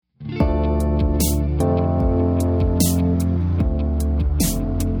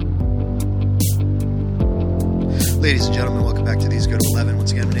Ladies and gentlemen, welcome back to These Go to 11.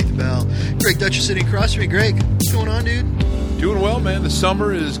 Once again, I'm Nathan Bell. Greg Dutcher sitting across from me. Greg, what's going on, dude? Doing well, man. The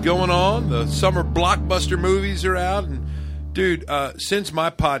summer is going on. The summer blockbuster movies are out. And, dude, since my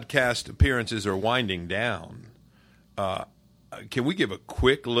podcast appearances are winding down, can we give a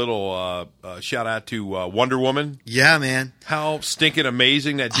quick little shout out to Wonder Woman? Yeah, man. How stinking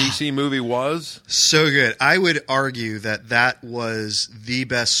amazing that DC movie was. So good. I would argue that that was the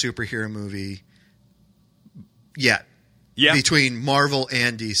best superhero movie yet. Yeah. Between Marvel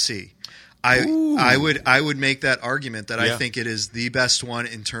and DC. I would make that argument that I think it is the best one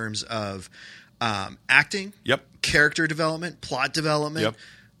in terms of acting, character development, plot development,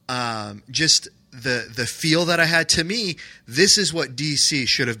 just the feel that I had. To me, this is what DC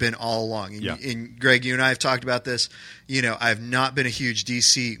should have been all along. And Greg, you and I have talked about this. You know, I've not been a huge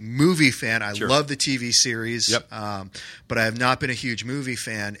DC movie fan. I love the TV series, but I have not been a huge movie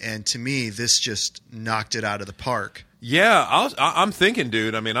fan. And to me, this just knocked it out of the park. Yeah, I'm thinking,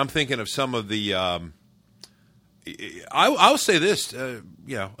 dude. I mean, I'm thinking of some of the. I'll say this.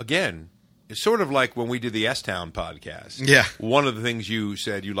 Again, it's sort of like when we did the S-Town podcast. Yeah. One of the things you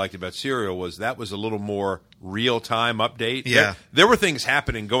said you liked about Serial was that was a little more real-time update. Yeah. There were things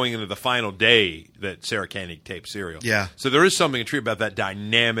happening going into the final day that Sarah Koenig taped Serial. Yeah. So there is something true about that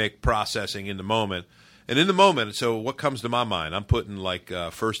dynamic processing in the moment. And in the moment, so what comes to my mind? I'm putting like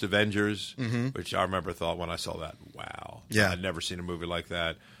First Avengers, which I remember thought when I saw that, wow. Yeah. I'd never seen a movie like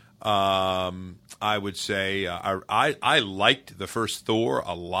that. I would say I liked the first Thor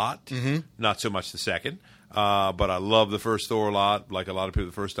a lot, not so much the second, but I love the first Thor a lot, like a lot of people,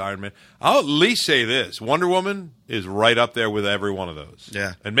 the first Iron Man. I'll at least say this. Wonder Woman is right up there with every one of those.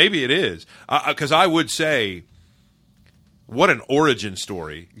 Yeah. And maybe it is. Because I would say, what an origin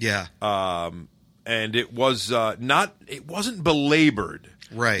story. Yeah. And it was it wasn't belabored.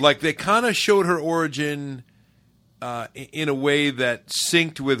 Right. Like they kind of showed her origin in a way that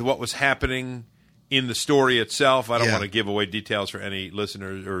synced with what was happening in the story itself. I don't want to give away details for any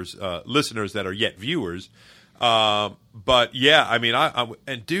listeners that are yet viewers. But yeah, I mean,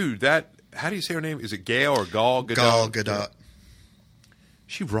 and dude, that, how do you say her name? Is it Gail or Gal Gadot? Gal Gadot.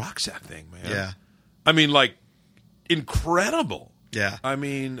 She rocks that thing, man. Yeah. I mean, like, incredible. Yeah. I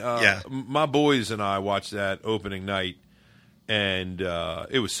mean, my boys and I watched that opening night, and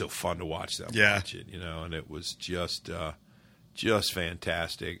it was so fun to watch them watch it, and it was just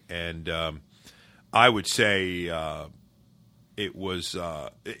fantastic. And I would say it was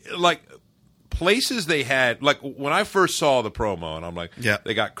like places they had, like when I first saw the promo, and I'm like,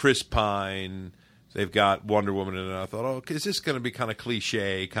 they got Chris Pine, they've got Wonder Woman, and I thought, oh, is this going to be kind of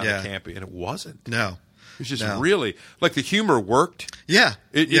cliche, kind of campy? And it wasn't. No. It's just really, like, the humor worked. Yeah.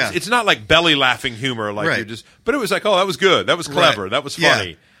 It's not like belly laughing humor, like you're just, but it was like, oh, that was good, that was clever, that was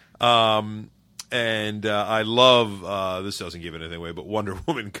funny. And I love, this doesn't give anything away, but Wonder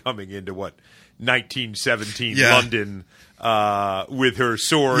Woman coming into 1917 London with her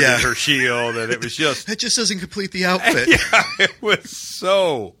sword and her shield, and it was just it just doesn't complete the outfit. It was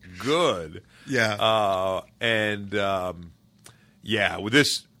so good. With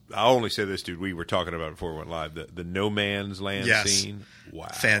this. I'll only say this, dude. We were talking about it before we went live. The No Man's Land scene. Wow.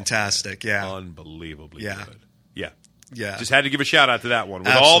 Fantastic. Yeah. Unbelievably good. Yeah. Yeah. Just had to give a shout out to that one.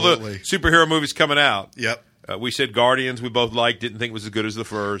 With all the superhero movies coming out. Yep. We said Guardians we both liked. Didn't think it was as good as the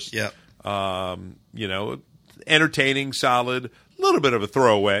first. Yep. Entertaining, solid. A little bit of a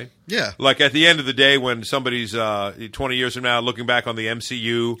throwaway. Yeah. Like at the end of the day when somebody's 20 years from now looking back on the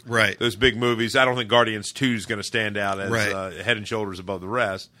MCU, those big movies, I don't think Guardians 2 is going to stand out as head and shoulders above the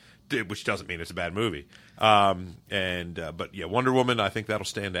rest, which doesn't mean it's a bad movie. But Wonder Woman, I think that'll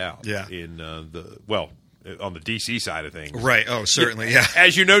stand out in on the DC side of things. Right. Oh, certainly. Yeah.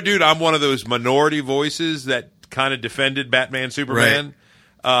 As you know, dude, I'm one of those minority voices that kind of defended Batman, Superman.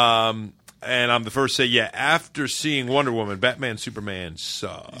 Right. And I'm the first to say, after seeing Wonder Woman, Batman, Superman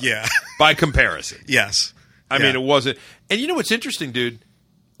sucked. Yeah. By comparison. Yes. I mean, it wasn't. And you know what's interesting, dude?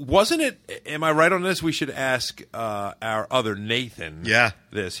 Wasn't it, am I right on this? We should ask our other Nathan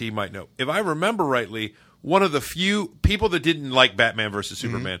this. He might know. If I remember rightly, one of the few people that didn't like Batman versus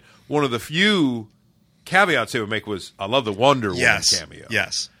Superman, one of the few caveats they would make was, I love the Wonder Woman cameo.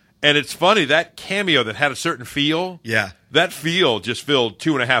 Yes. And it's funny, that cameo that had a certain feel, that feel just filled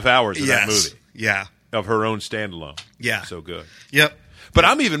 2.5 hours of that movie. Yeah. Of her own standalone. Yeah. So good. Yep. But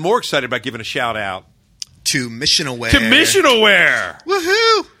I'm even more excited about giving a shout out to Mission Aware.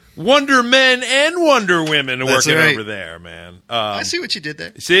 Woohoo! Wonder Men and Wonder Women are working over there, man. I see what you did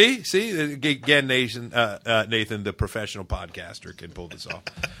there. See? Again, Nathan, the professional podcaster, can pull this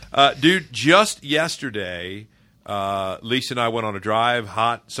off. Dude, just yesterday, Lisa and I went on a drive,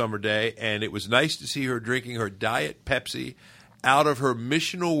 hot summer day, and it was nice to see her drinking her Diet Pepsi out of her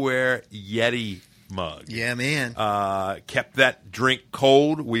Missional Wear Yeti mug. Yeah, man. Kept that drink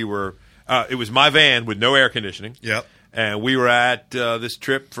cold. It was my van with no air conditioning. Yep. And we were at this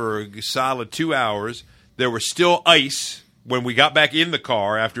trip for a solid 2 hours. There was still ice when we got back in the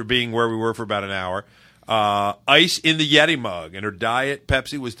car after being where we were for about an hour. Ice in the Yeti mug, and her Diet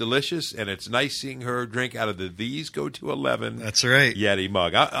Pepsi was delicious, and it's nice seeing her drink out of the These Go to 11 That's right. Yeti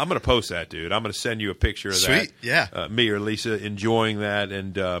mug. I'm going to post that, dude. I'm going to send you a picture of that. Sweet, yeah. Me or Lisa enjoying that,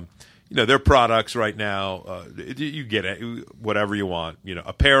 and their products right now, you get it, whatever you want.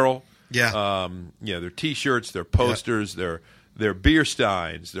 Apparel. Yeah. Their T-shirts, their posters, their beer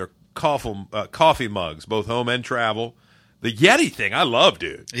steins, their coffee mugs, both home and travel. The Yeti thing, I love,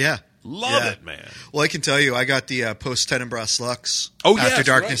 dude. Yeah. Love it, man. Well, I can tell you, I got the Post Tenebras Lux After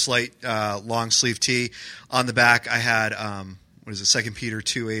Darkness Light long sleeve tee. On the back, I had, 2 Peter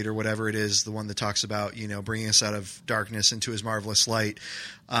 2:8 or whatever it is, the one that talks about, bringing us out of darkness into his marvelous light.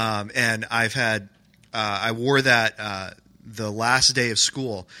 And I've had, I wore that the last day of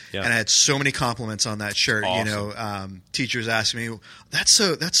school, and I had so many compliments on that shirt. Awesome. Teachers asking me, "That's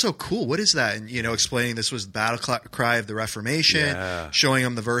so cool. What is that?" And explaining this was the battle cry of the Reformation, showing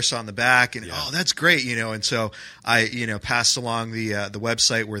them the verse on the back, and that's great. And so I passed along the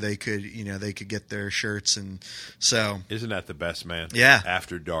website where they could get their shirts, and so isn't that the best, man? Yeah,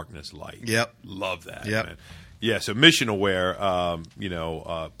 After Darkness Light. Yep, love that. Yep. Man. Yeah. So Missional Wear,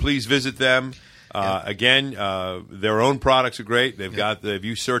 please visit them. Again, their own products are great. They've got if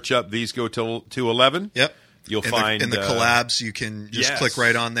you search up These Go to 11, you'll find in the collabs. You can just click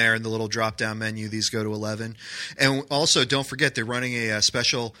right on there in the little drop down menu. These Go to 11, and also don't forget they're running a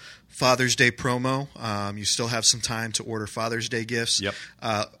special Father's Day promo. You still have some time to order Father's Day gifts. Yep.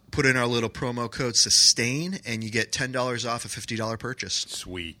 Put in our little promo code SUSTAIN, and you get $10 off a $50 purchase.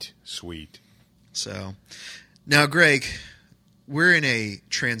 Sweet. So now, Greg, we're in a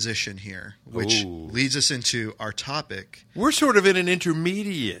transition here, which leads us into our topic. We're sort of in an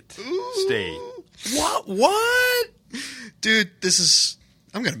intermediate state. What? Dude,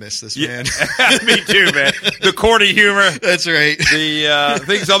 I'm going to miss this, man. Me too, man. The corny humor. That's right. The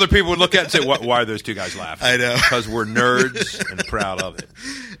things other people would look at and say, why are those two guys laughing? I know. Because we're nerds and proud of it.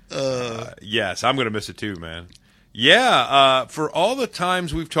 Yes, I'm going to miss it too, man. Yeah, for all the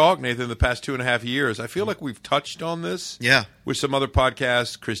times we've talked, Nathan, the past 2.5 years, I feel like we've touched on this. Yeah. With some other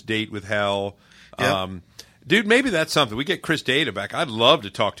podcasts, Chris Date with Hell. Yep. Dude, maybe that's something. We get Chris Data back. I'd love to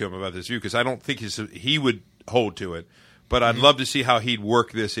talk to him about this view because I don't think he would hold to it. But I'd love to see how he'd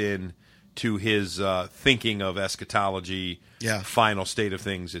work this in to his thinking of eschatology, final state of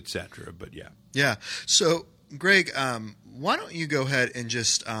things, etc. But yeah. Yeah. So, Greg, why don't you go ahead and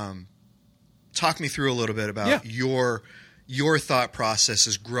just talk me through a little bit about your thought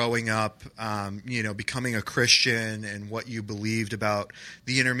processes growing up, becoming a Christian and what you believed about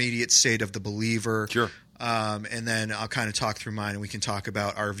the intermediate state of the believer. Sure. And then I'll kind of talk through mine, and we can talk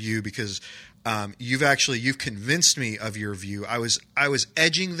about our view because you've convinced me of your view. I was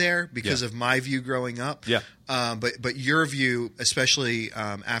edging there because of my view growing up. Yeah. But your view, especially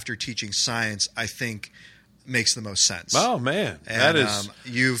after teaching science, I think makes the most sense. Oh man, that is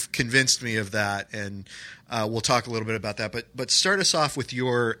you've convinced me of that, and we'll talk a little bit about that. But start us off with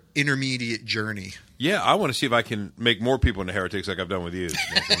your intermediate journey. Yeah, I want to see if I can make more people into heretics like I've done with you.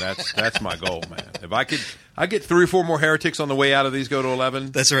 And that's my goal, man. If I get 3 or 4 more heretics on the way out of These Go to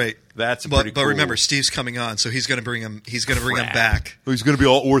 11. That's right. That's pretty cool. But remember, Steve's coming on, so he's going to bring him. He's going to bring him back. He's going to be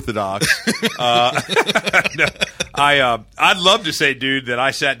all orthodox. No, I'd love to say, dude, that I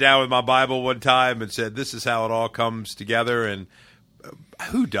sat down with my Bible one time and said, "This is how it all comes together." And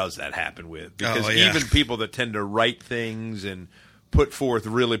who does that happen with? Because even people that tend to write things and put forth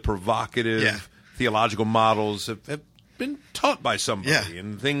really provocative theological models have been taught by somebody,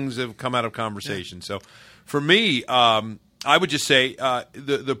 and things have come out of conversation. So, for me, I would just say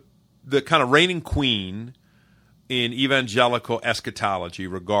the kind of reigning queen in evangelical eschatology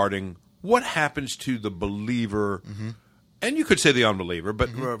regarding what happens to the believer, and you could say the unbeliever, but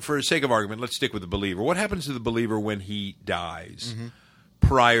for the sake of argument, let's stick with the believer. What happens to the believer when he dies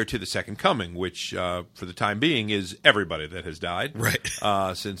prior to the second coming, which for the time being is everybody that has died,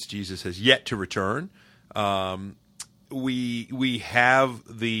 right? Since Jesus has yet to return. We have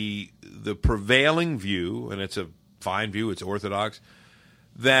the prevailing view, and it's a fine view, it's orthodox,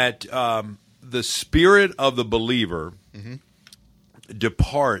 that the spirit of the believer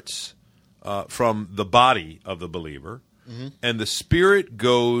departs from the body of the believer, and the spirit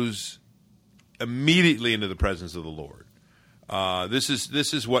goes immediately into the presence of the Lord. This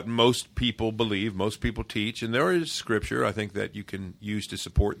is what most people believe, most people teach, and there is scripture, I think, that you can use to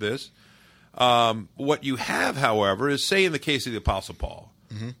support this. What you have, however, is, say in the case of the Apostle Paul,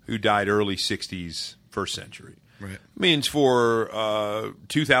 who died early 60s, first century. Right. Means for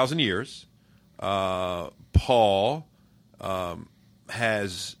 2,000 years, Paul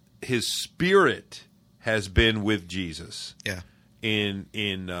has his spirit has been with Jesus. Yeah.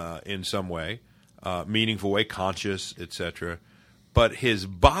 In some way, meaningful way, conscious, etc. But his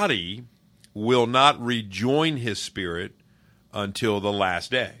body will not rejoin his spirit until the last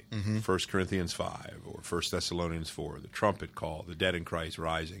day. 1 Corinthians 5 or 1 Thessalonians 4, the trumpet call, the dead in Christ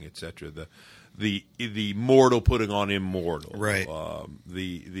rising, etc. The mortal putting on immortal, right?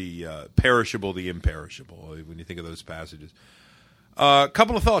 The perishable, the imperishable. When you think of those passages, a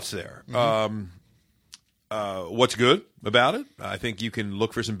couple of thoughts there. What's good about it? I think you can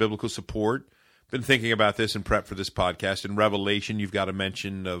look for some biblical support. Been thinking about this in prep for this podcast. In Revelation, you've got a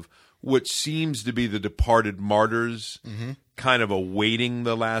mention of what seems to be the departed martyrs, kind of awaiting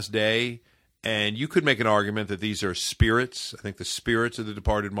the last day. And you could make an argument that these are spirits. I think the spirits of the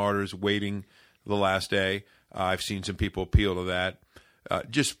departed martyrs waiting the last day. I've seen some people appeal to that.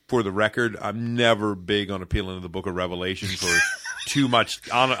 Just for the record, I'm never big on appealing to the book of Revelation for too much,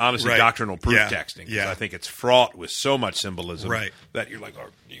 honestly, doctrinal proof texting. Yeah. I think it's fraught with so much symbolism that you're like, oh,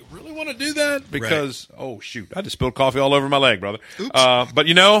 do you really want to do that? Because, oh, shoot, I just spilled coffee all over my leg, brother. But,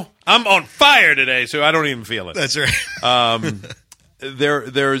 I'm on fire today, so I don't even feel it. That's right.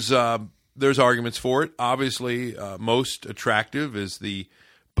 There's arguments for it. Obviously, most attractive is the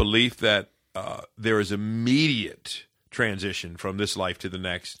belief that there is immediate transition from this life to the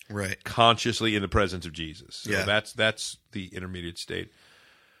next, consciously in the presence of Jesus. So that's the intermediate state.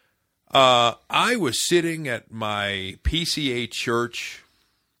 I was sitting at my PCA church,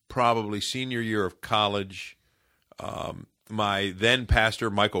 probably senior year of college. My then pastor,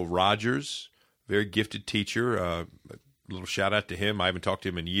 Michael Rogers, very gifted teacher. A little shout out to him. I haven't talked to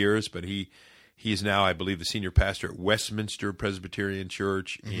him in years, but he is now, I believe, the senior pastor at Westminster Presbyterian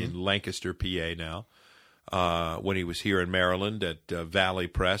Church in Lancaster, PA now. When he was here in Maryland at Valley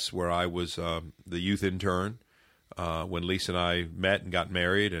Press, where I was the youth intern, when Lisa and I met and got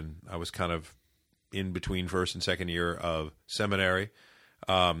married, and I was kind of in between first and second year of seminary.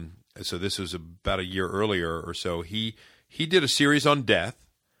 So this was about a year earlier or so. He did a series on death,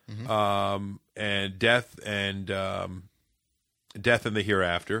 and death and the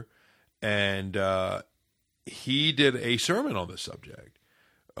hereafter, and he did a sermon on this subject.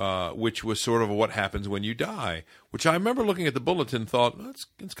 Which was sort of what happens when you die, which I remember looking at the bulletin and thought, well,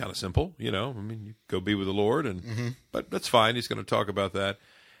 it's kind of simple, I mean, you go be with the Lord, but that's fine. He's going to talk about that.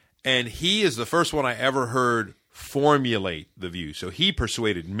 And he is the first one I ever heard formulate the view. So he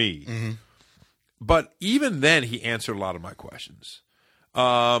persuaded me. But even then, he answered a lot of my questions.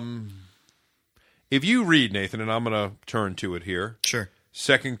 If you read, Nathan, and I'm going to turn to it here. Sure.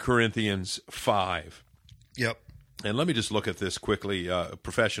 2 Corinthians 5. Yep. And let me just look at this quickly. A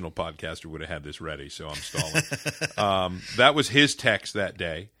professional podcaster would have had this ready, so I'm stalling. That was his text that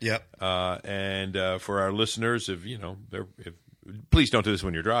day. Yep. And for our listeners, please don't do this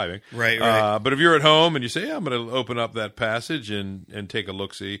when you're driving. Right. But if you're at home and you say, I'm going to open up that passage and take a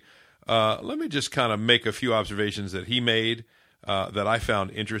look-see, let me just kind of make a few observations that he made that I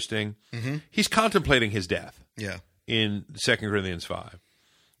found interesting. He's contemplating his death in 2 Corinthians 5.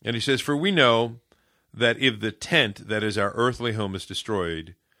 And he says, for we know that if the tent that is our earthly home is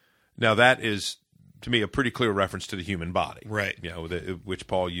destroyed, now that is, to me, a pretty clear reference to the human body, right? Which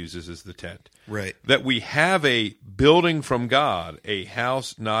Paul uses as the tent, right? That we have a building from God, a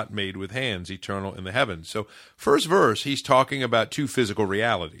house not made with hands, eternal in the heavens. So, first verse, he's talking about two physical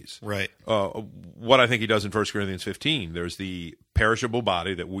realities, right? What I think he does in 1 Corinthians 15, there's the perishable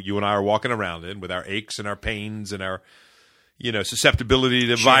body that you and I are walking around in with our aches and our pains and our susceptibility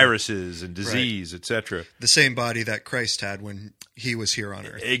to viruses and disease, etc. The same body that Christ had when he was here on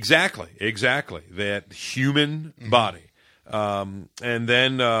earth. Exactly. That human body. And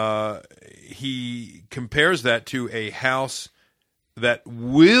then he compares that to a house that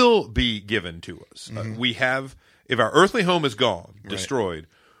will be given to us. We have, if our earthly home is gone, destroyed,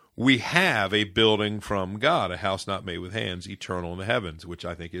 we have a building from God, a house not made with hands, eternal in the heavens, which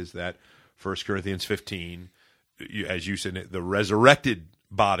I think is that 1 Corinthians 15, as you said, the resurrected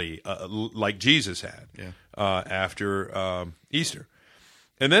body like Jesus had after Easter.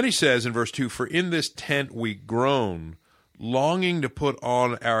 And then he says in verse 2, for in this tent we groan, longing to put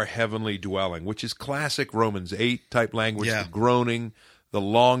on our heavenly dwelling, which is classic Romans 8 type language, the groaning, the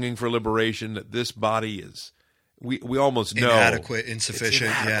longing for liberation, that this body we almost know inadequate,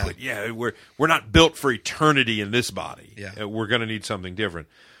 insufficient. Yeah, we're not built for eternity in this body. Yeah. We're going to need something different.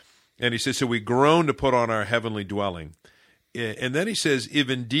 And he says, so we groan to put on our heavenly dwelling. And then he says, if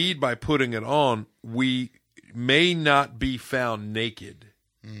indeed by putting it on, we may not be found naked.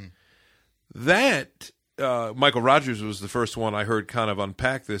 That, Michael Rogers was the first one I heard kind of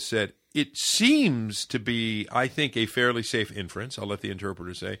unpack this, said, it seems to be, I think, a fairly safe inference, I'll let the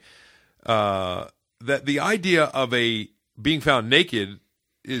interpreter say, that the idea of being found naked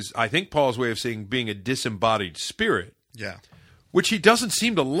is, I think, Paul's way of saying being a disembodied spirit. Yeah. Which he doesn't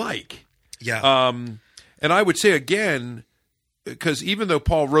seem to like. Yeah. And I would say again, because even though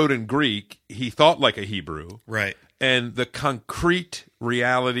Paul wrote in Greek, he thought like a Hebrew. Right. And the concrete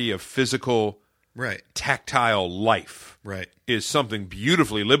reality of physical, tactile life is something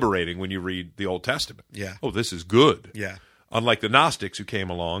beautifully liberating when you read the Old Testament. Yeah. Oh, this is good. Yeah. Unlike the Gnostics who came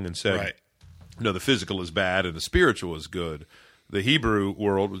along and said, no, the physical is bad and the spiritual is good. The Hebrew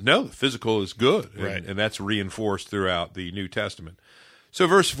world was, no, the physical is good. And that's reinforced throughout the New Testament. So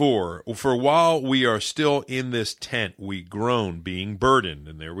verse 4, for while we are still in this tent, we groan, being burdened,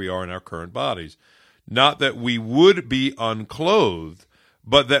 and there we are in our current bodies. Not that we would be unclothed,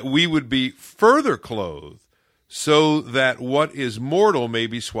 but that we would be further clothed, so that what is mortal may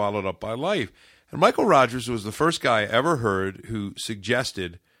be swallowed up by life. And Michael Rogers was the first guy I ever heard who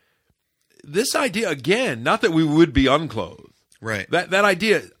suggested this idea, again, not that we would be unclothed. Right. That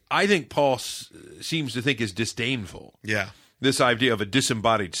idea, I think Paul seems to think is disdainful. Yeah. This idea of a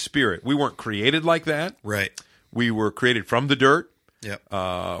disembodied spirit. We weren't created like that. Right. We were created from the dirt. Yep.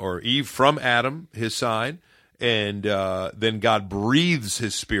 Or Eve from Adam, his side. And then God breathes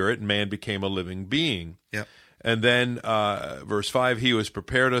his spirit and man became a living being. Yep. And then verse 5, he who has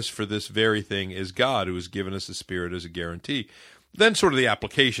prepared us for this very thing is God, who has given us the Spirit as a guarantee. Then sort of the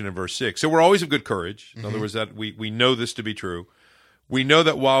application in verse 6. So we're always of good courage. In other words, that we know this to be true. We know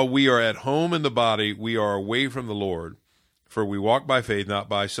that while we are at home in the body, we are away from the Lord, for we walk by faith, not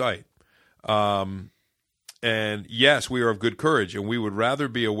by sight. And yes, we are of good courage, and we would rather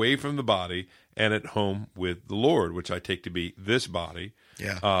be away from the body and at home with the Lord, which I take to be this body,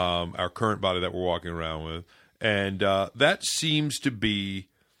 our current body that we're walking around with. And that seems to be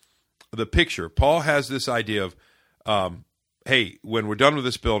the picture. Paul has this idea of, hey, when we're done with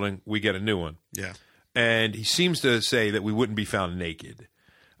this building, we get a new one. Yeah. And he seems to say that we wouldn't be found naked.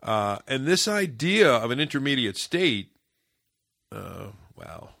 And this idea of an intermediate state, well,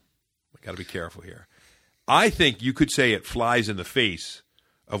 I got to be careful here. I think you could say it flies in the face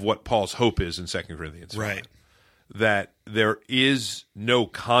of what Paul's hope is in 2 Corinthians 5. Right. That there is no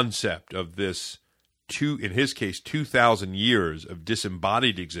concept of this, in his case, 2,000 years of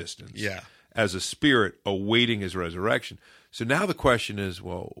disembodied existence as a spirit awaiting his resurrection. So now the question is,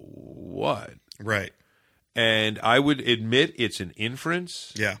 well, what? Right. And I would admit it's an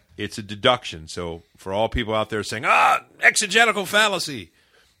inference. Yeah. It's a deduction. So for all people out there saying, exegetical fallacy,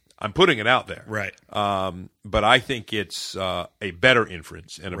 I'm putting it out there. Right. But I think it's a better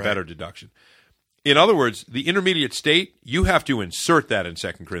inference and a better deduction. In other words, the intermediate state, you have to insert that in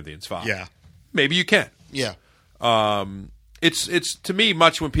 2 Corinthians 5. Yeah. Maybe you can. Yeah. It's to me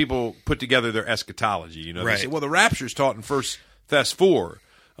much when people put together their eschatology. They say, well, the rapture's taught in 1 Thess 4.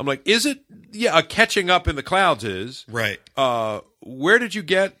 I'm like, is it? Yeah, a catching up in the clouds is. Right. Where did you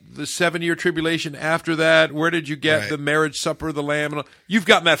get the 7-year tribulation after that? Where did you get the marriage supper of the Lamb? You've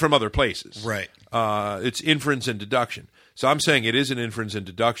gotten that from other places. Right. It's inference and deduction. So I'm saying it is an inference and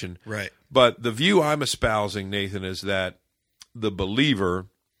deduction. Right. But the view I'm espousing, Nathan, is that the believer,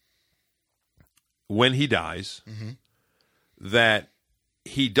 when he dies, that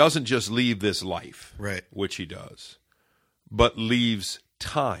he doesn't just leave this life, which he does, but leaves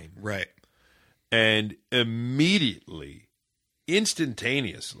time. Right. And immediately,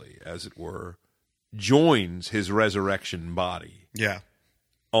 instantaneously, as it were, joins his resurrection body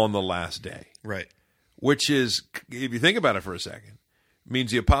on the last day. Right. Which is, if you think about it for a second,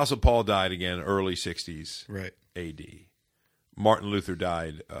 means the Apostle Paul died again early 60s A.D. Martin Luther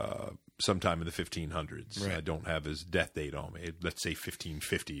died sometime in the 1500s. Right. I don't have his death date on me. Let's say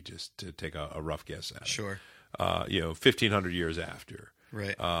 1550, just to take a rough guess at it. Sure. 1,500 years after.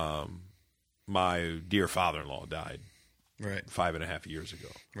 Right. My dear father-in-law died 5.5 years ago.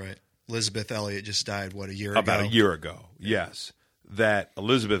 Right. Elizabeth Elliot just died, a year ago? About a year ago, yes. That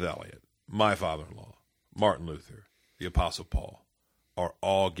Elizabeth Elliot, my father-in-law, Martin Luther, the Apostle Paul, are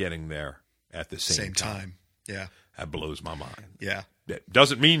all getting there at the same time. Yeah. That blows my mind. Yeah. That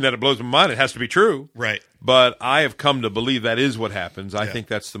doesn't mean that it blows my mind. It has to be true. Right. But I have come to believe that is what happens. I think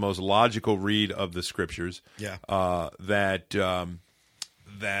that's the most logical read of the Scriptures. Yeah. That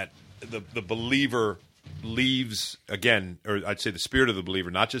the believer leaves, again, or I'd say the spirit of the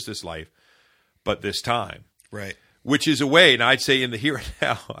believer, not just this life, but this time. Right. Which is a way, and I'd say in the here and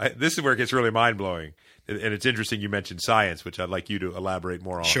now, this is where it gets really mind-blowing. And it's interesting you mentioned science, which I'd like you to elaborate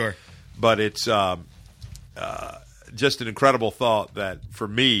more on. Sure. But it's just an incredible thought that for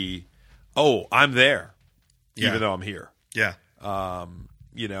me, I'm there, even though I'm here. Yeah.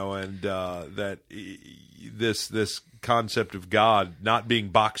 And that this concept of God not being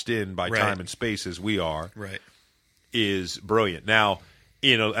boxed in by time and space as we are, is brilliant. Now,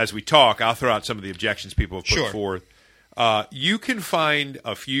 as we talk, I'll throw out some of the objections people have put forth. You can find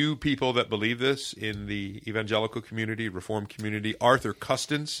a few people that believe this in the evangelical community, Reformed community. Arthur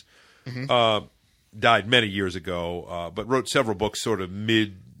Custance died many years ago, but wrote several books sort of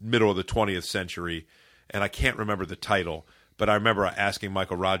middle of the 20th century, and I can't remember the title. But I remember asking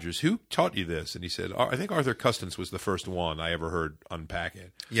Michael Rogers, who taught you this? And he said, I think Arthur Custance was the first one I ever heard unpack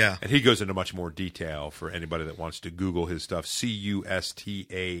it. Yeah. And he goes into much more detail for anybody that wants to Google his stuff.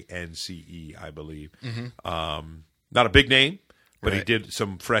 Custance, I believe. Not a big name, but he did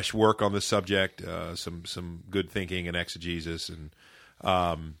some fresh work on the subject, some good thinking and exegesis, and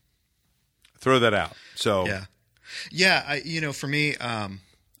throw that out. So for me, I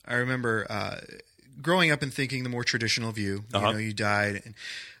remember growing up and thinking the more traditional view. You died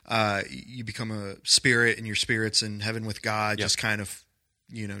and you become a spirit, and your spirit's in heaven with God, just kind of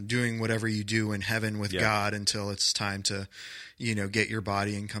doing whatever you do in heaven with God until it's time to get your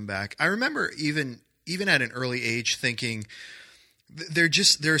body and come back. I remember even at an early age thinking there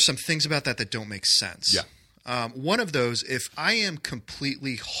are some things about that don't make sense. One of those, if I am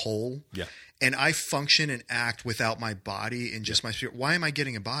completely whole and I function and act without my body and just my spirit, why am I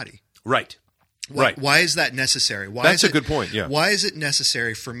getting a body? Right. Why is that necessary? That's a good point, yeah. Why is it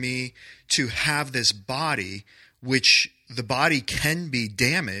necessary for me to have this body, which the body can be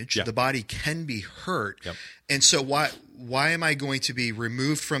damaged, the body can be hurt, and so why am I going to be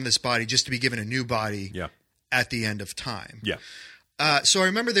removed from this body just to be given a new body at the end of time? So I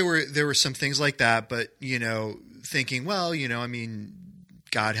remember there were some things like that, but thinking,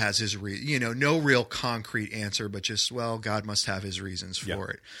 God has his no real concrete answer, but just God must have his reasons for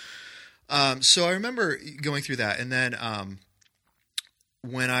it. So I remember going through that, and then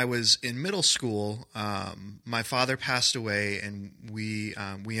when I was in middle school, my father passed away, and we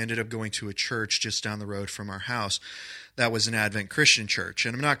ended up going to a church just down the road from our house that was an Advent Christian church.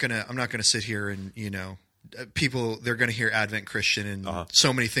 And I'm not gonna sit here and people, they're gonna hear Advent Christian, and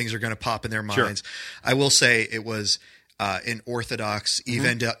so many things are gonna pop in their minds. I will say it was an Orthodox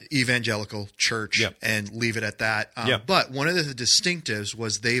evangelical church, and leave it at that. But one of the distinctives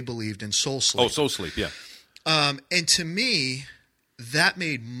was they believed in soul sleep. Oh, soul sleep, yeah. And to me, that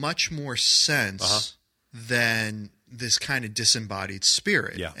made much more sense than this kind of disembodied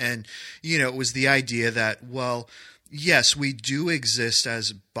spirit. And, it was the idea that, yes, we do exist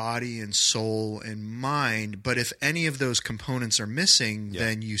as body and soul and mind, but if any of those components are missing,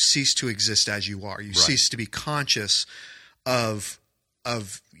 then you cease to exist as you are. You cease to be conscious of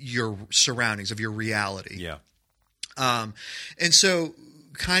your surroundings, of your reality. And so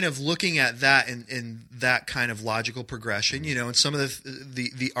kind of looking at that in that kind of logical progression, and some of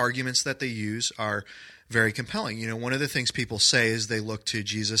the arguments that they use are very compelling. One of the things people say is they look to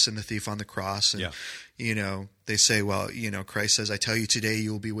Jesus and the thief on the cross, and they say, Christ says, "I tell you today,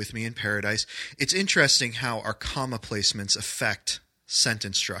 you will be with me in paradise." It's interesting how our comma placements affect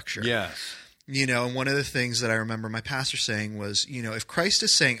sentence structure. Yes. And one of the things that I remember my pastor saying was, if Christ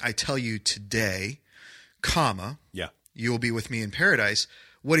is saying, "I tell you today, comma, you will be with me in paradise,"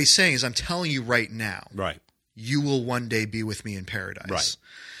 what he's saying is, I'm telling you right now, you will one day be with me in paradise.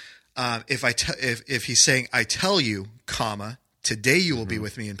 If he's saying, "I tell you, comma, today you will be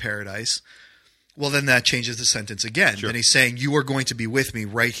with me in paradise," well, then that changes the sentence again. Then he's saying, you are going to be with me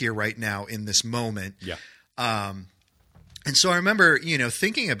right here, right now, in this moment. And so I remember,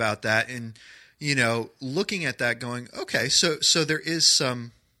 thinking about that and, looking at that going, okay, so there is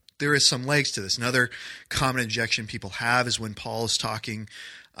some legs to this. Another common objection people have is when Paul is talking,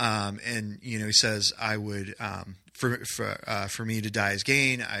 and, he says, I would, for me to die is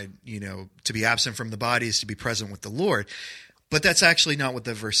gain. To be absent from the body is to be present with the Lord. But that's actually not what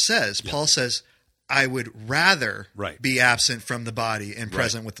the verse says. Paul says, I would rather be absent from the body and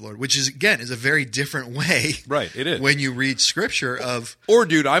present with the Lord, which is, again, is a very different way. It is. When you read Scripture of... Or,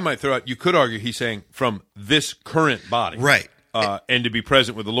 dude, I might throw out, you could argue he's saying from this current body. And to be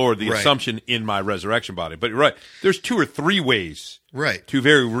present with the Lord, the assumption in my resurrection body. But you're right. There's 2 or 3 ways to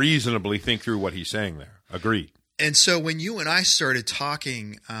very reasonably think through what he's saying there. Agreed. And so when you and I started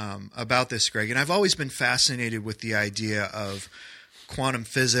talking about this, Greg, and I've always been fascinated with the idea of quantum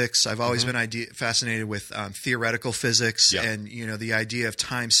physics. I've always been fascinated with theoretical physics and, the idea of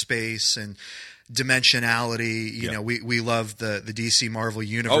time, space, and dimensionality. You know, we love the DC Marvel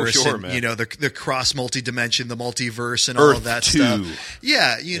universe. Oh, sure, and, man. The cross multi-dimension, the multiverse, and Earth all of that 2. stuff.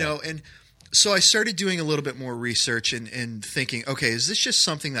 Yeah, and so I started doing a little bit more research and thinking, okay, is this just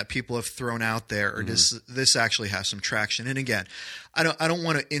something that people have thrown out there, or does this actually have some traction? And again, I don't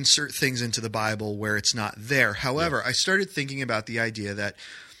want to insert things into the Bible where it's not there. However, I started thinking about the idea that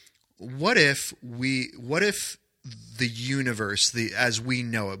what if the universe, as we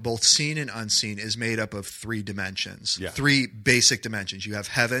know it, both seen and unseen, is made up of 3 dimensions, 3 basic dimensions. You have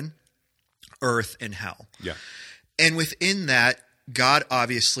heaven, earth, and hell. Yeah. And within that, God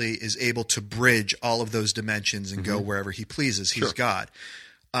obviously is able to bridge all of those dimensions and go wherever he pleases. He's God.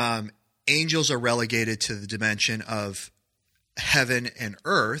 Angels are relegated to the dimension of heaven and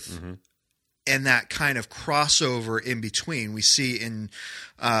earth, and that kind of crossover in between. We see in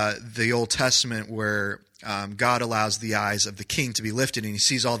the Old Testament where God allows the eyes of the king to be lifted, and he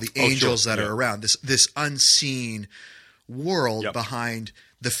sees all the angels that are around, this unseen world behind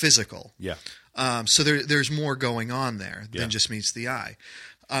the physical. Yeah. So there's more going on there than just meets the eye.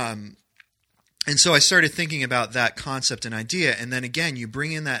 And so I started thinking about that concept and idea, and then again, you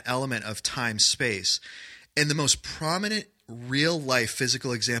bring in that element of time-space. And the most prominent real-life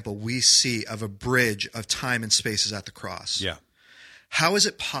physical example we see of a bridge of time and space is at the cross. Yeah. How is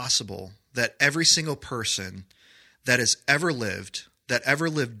it possible that every single person that has ever lived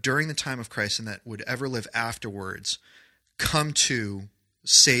during the time of Christ and that would ever live afterwards, come to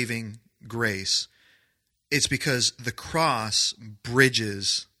saving grace? It's because the cross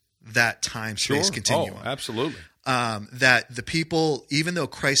bridges that time-space continuum. Oh, absolutely. That the people, even though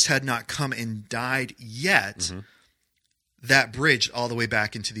Christ had not come and died yet, that bridged all the way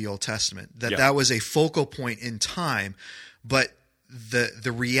back into the Old Testament. That was a focal point in time, but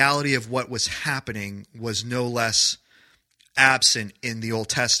the reality of what was happening was no less absent in the Old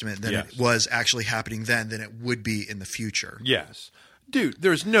Testament than it was actually happening then than it would be in the future. Yes. Dude,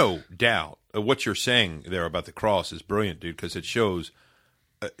 there's no doubt what you're saying there about the cross is brilliant, dude, because it shows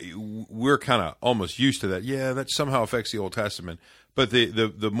we're kind of almost used to that. Yeah, that somehow affects the Old Testament. But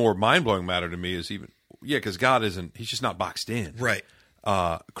the more mind-blowing matter to me is because God he's just not boxed in. Right.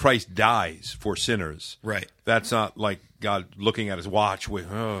 Christ dies for sinners. Right. That's not like God looking at his watch with,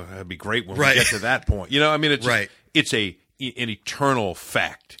 that'd be great when we get to that point. I mean, it's an eternal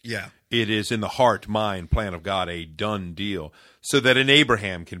fact. Yeah. It is in the heart, mind, plan of God, a done deal. So that an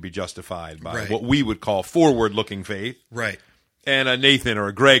Abraham can be justified by what we would call forward-looking faith. Right. And a Nathan or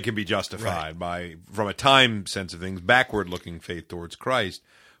a Greg can be justified by, from a time sense of things, backward-looking faith towards Christ.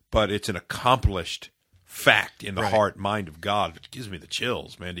 But it's an accomplished fact in the heart, mind of God. It gives me the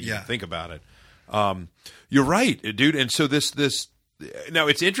chills, man, to even think about it. You're right, dude. And so this now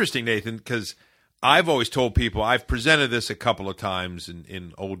it's interesting, Nathan, because I've always told people, I've presented this a couple of times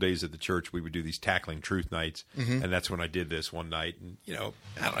in old days at the church. We would do these Tackling Truth nights, and that's when I did this one night. And,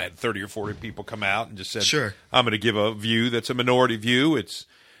 I had 30 or 40 people come out and just said, sure, I'm going to give a view that's a minority view. It's,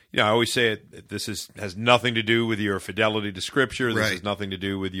 I always say this has nothing to do with your fidelity to Scripture. This has nothing to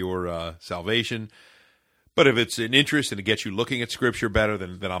do with your salvation. But if it's an interest and it gets you looking at Scripture better,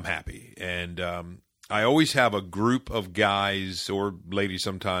 then I'm happy. And I always have a group of guys or ladies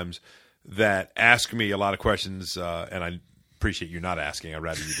sometimes that ask me a lot of questions, and I appreciate you not asking. I'd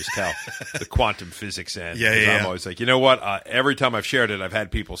rather you just tell the quantum physics end. I'm always like, you know what? Every time I've shared it, I've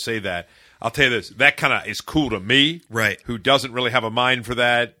had people say that. I'll tell you this, that kind of is cool to me, who doesn't really have a mind for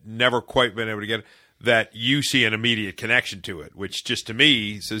that, never quite been able to get it, that you see an immediate connection to it, which just to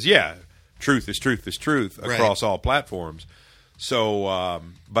me says, truth is truth is truth across all platforms. So,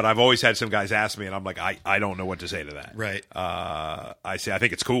 but I've always had some guys ask me, and I'm like, I don't know what to say to that. Right. I say, I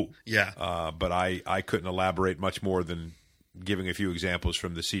think it's cool. Yeah. But I couldn't elaborate much more than giving a few examples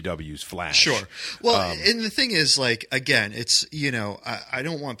from the CW's Flash. Sure. Well, and the thing is, like, again, it's, I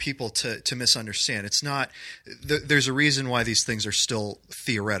don't want people to misunderstand. It's not, there's a reason why these things are still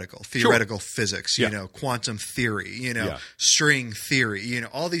theoretical physics, quantum theory, string theory,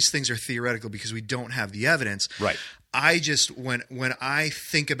 all these things are theoretical because we don't have the evidence. Right. I just, when I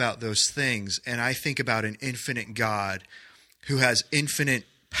think about those things and I think about an infinite God who has infinite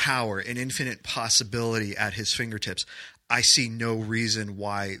power and infinite possibility at his fingertips, I see no reason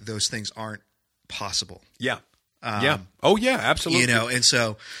why those things aren't possible. Yeah. Oh, yeah, absolutely. And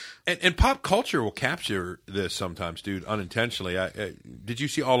so... And pop culture will capture this sometimes, dude, unintentionally. Did you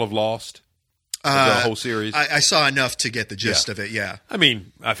see all of Lost? The whole series? I saw enough to get the gist of it, yeah. I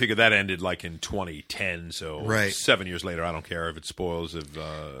mean, I figured that ended like in 2010, so 7 years later, I don't care if it spoils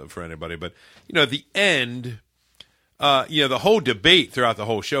for anybody. But, at the end, the whole debate throughout the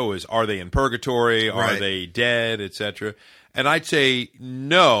whole show is, are they in purgatory? Are they dead, etc.? And I'd say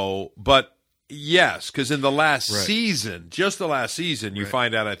no, but yes, because in the last season, just the last season, you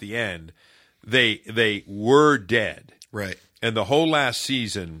find out at the end, they were dead. Right. And the whole last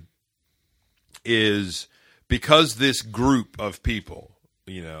season is because this group of people,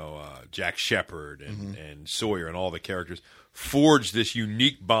 Jack Shephard and Sawyer and all the characters, forged this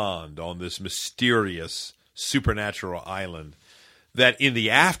unique bond on this mysterious supernatural island that in the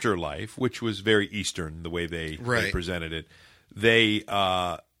afterlife, which was very Eastern, the way they presented it, they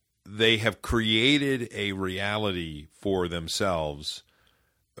have created a reality for themselves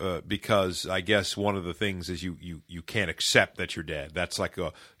because I guess one of the things is you can't accept that you're dead. That's like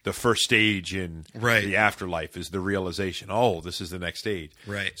the first stage in the afterlife is the realization, oh, this is the next stage.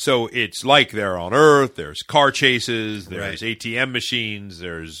 Right. So it's like they're on Earth, there's car chases, there's ATM machines,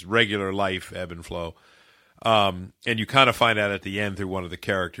 there's regular life, ebb and flow. And you kind of find out at the end through one of the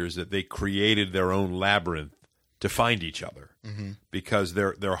characters that they created their own labyrinth to find each other because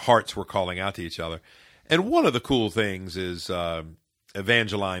their hearts were calling out to each other. And one of the cool things is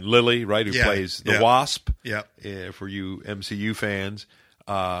Evangeline Lilly, right, who plays the Wasp, for you MCU fans,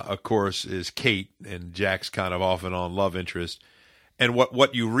 of course, is Kate, and Jack's kind of off and on love interest. And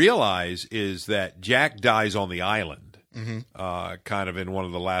what you realize is that Jack dies on the island. Kind of in one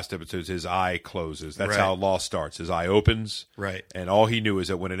of the last episodes, his eye closes. That's how Lost starts. His eye opens, and all he knew is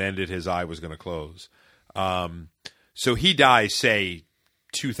that when it ended, his eye was going to close. So he dies, say,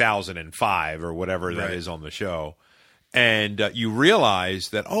 2005 or whatever that is on the show. And you realize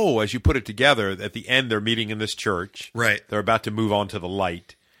that, as you put it together, at the end they're meeting in this church. Right. They're about to move on to the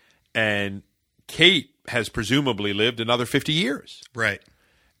light. And Kate has presumably lived another 50 years. Right.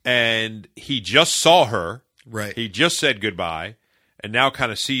 And he just saw her. Right. He just said goodbye and now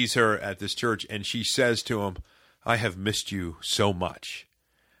kind of sees her at this church. And she says to him, I have missed you so much.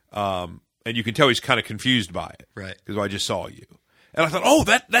 And you can tell he's kind of confused by it. Right. Because I just saw you. And I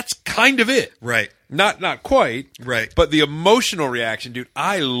thought, that's kind of it. Right. Not quite. Right. But the emotional reaction, dude,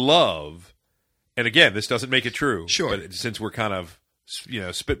 I love, and again, this doesn't make it true. Sure. But since we're kind of,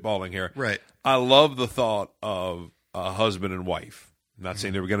 spitballing here. Right. I love the thought of a husband and wife. I'm not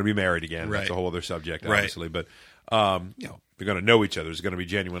saying they were going to be married again. Right. That's a whole other subject, obviously. But, they're going to know each other. There's going to be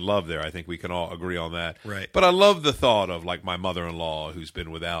genuine love there. I think we can all agree on that. Right. But I love the thought of, like, my mother-in-law who's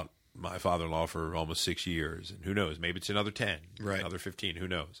been without my father-in-law for almost 6 years, and who knows, maybe it's another 10, another 15, who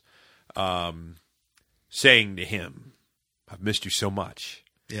knows, saying to him, I've missed you so much.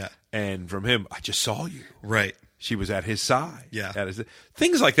 Yeah. And from him, I just saw you. Right. She was at his side. Yeah.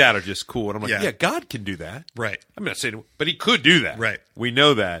 Things like that are just cool. And I'm like, God can do that. Right. I'm not saying, but he could do that. Right. We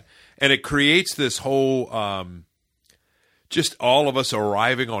know that. And it creates this whole just all of us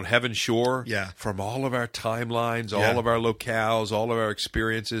arriving on Heaven's Shore from all of our timelines, all of our locales, all of our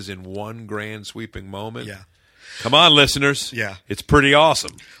experiences in one grand sweeping moment. Yeah. Come on, listeners. Yeah. It's pretty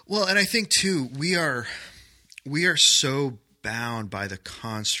awesome. Well, and I think, too, we are so bound by the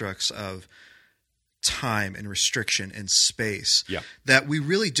constructs of time and restriction and space that we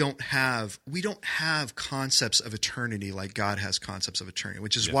really don't have concepts of eternity like God has concepts of eternity,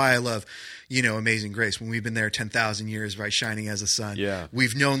 which is why I love, Amazing Grace. When we've been there 10,000 years, right, shining as the sun,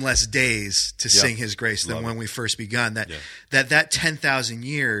 we've known less days to sing his grace than when we first begun. That 10,000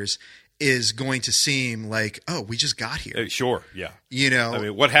 years is going to seem like, oh, we just got here. Sure, yeah. I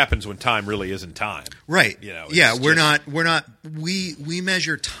mean, what happens when time really isn't time? Right. We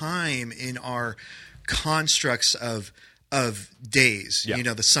measure time in our constructs of days.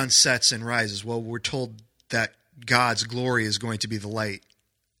 The sun sets and rises. Well, we're told that God's glory is going to be the light.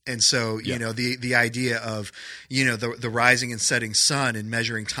 And so, the idea of, the rising and setting sun and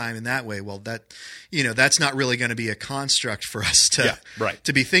measuring time in that way, well, that's not really going to be a construct for us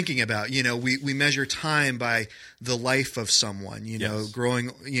to be thinking about. We measure time by the life of someone,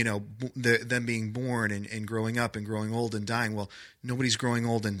 growing, them being born and growing up and growing old and dying. Well, nobody's growing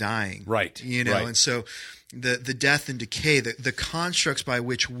old and dying. Right. And so the death and decay, the constructs by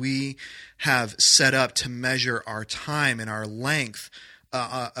which we have set up to measure our time and our length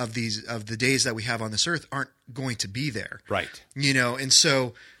of the days that we have on this earth aren't going to be there. Right. And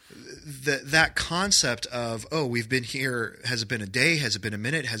so that concept of, we've been here, has it been a day, has it been a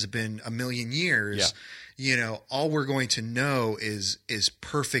minute, has it been a million years? All we're going to know is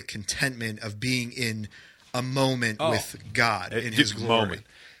perfect contentment of being in a moment with God in his glory. Moment.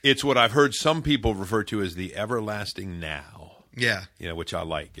 It's what I've heard some people refer to as the everlasting now. Yeah. Which I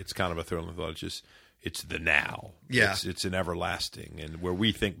like. It's kind of a thrilling thought. It's the now. Yeah. It's an everlasting. And where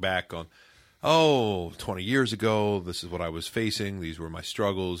we think back on, 20 years ago, this is what I was facing. These were my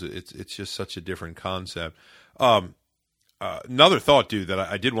struggles. It's just such a different concept. another thought, dude, that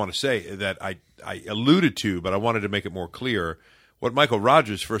I did want to say that I alluded to, but I wanted to make it more clear. What Michael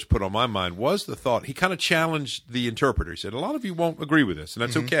Rogers first put on my mind was the thought, he kind of challenged the interpreter. He said, a lot of you won't agree with this, and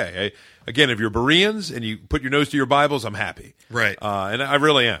that's okay. Again, if you're Bereans and you put your nose to your Bibles, I'm happy. Right. And I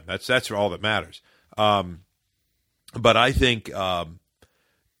really am. That's all that matters. But I think,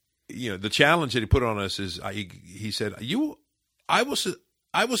 the challenge that he put on us is, he said, I will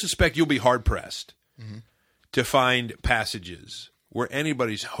suspect you'll be hard-pressed to find passages where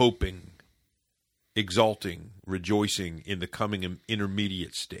anybody's hoping, exalting, rejoicing in the coming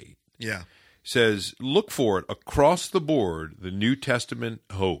intermediate state. Yeah. Says, look for it across the board. The New Testament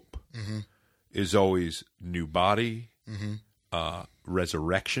hope is always new body,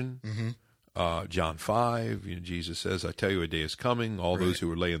 resurrection. John 5, Jesus says, I tell you, a day is coming. All those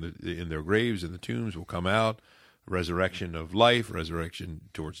who are laying in their graves in the tombs will come out. Resurrection of life, resurrection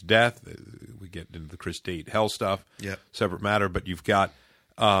towards death. We get into the Chris Date hell stuff. Yep. Separate matter, but you've got...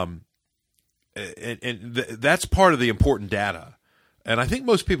 that's part of the important data. And I think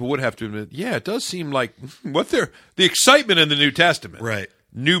most people would have to admit, yeah, it does seem like the excitement in the New Testament. Right.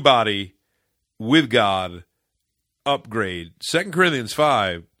 New body, with God, upgrade. 2 Corinthians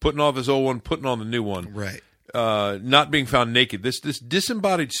 5, putting off this old one, putting on the new one. Right. Not being found naked. This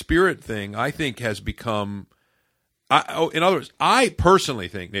disembodied spirit thing, I think, has become... in other words, I personally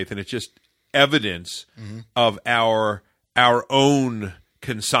think, Nathan, it's just evidence of our own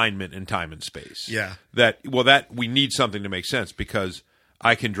consignment in time and space. Yeah. That we need something to make sense, because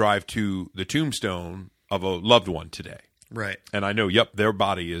I can drive to the tombstone of a loved one today. Right. And I know, their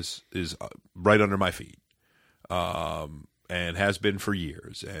body is right under my feet, and has been for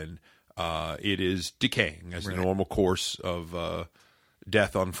years, and it is decaying as the normal course of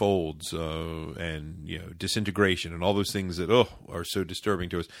death unfolds, and disintegration and all those things that are so disturbing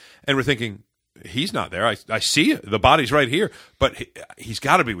to us. And we're thinking, he's not there. I see it. The body's right here, but he's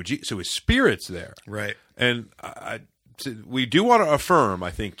got to be with Jesus. So his spirit's there. Right. And we do want to affirm,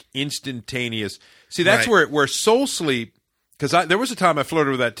 I think, instantaneous. See, that's where soul sleep, because there was a time I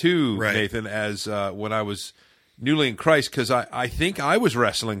flirted with that too, Nathan, as when I was newly in Christ, because I think I was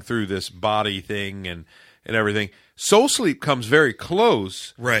wrestling through this body thing and everything. Soul sleep comes very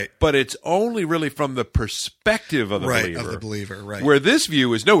close, but it's only really from the perspective of the believer. Of the believer, right. Where this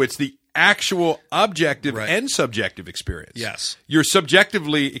view is, no, it's the actual objective and subjective experience. Yes. You're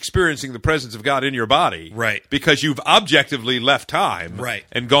subjectively experiencing the presence of God in your body. Right. Because you've objectively left time. Right.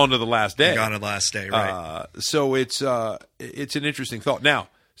 And gone to the last day. Right. So it's an interesting thought. Now,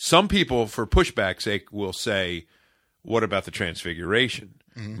 some people, for pushback's sake, will say, what about the transfiguration?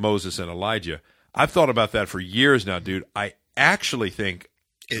 Moses and Elijah. I've thought about that for years now, dude. I actually think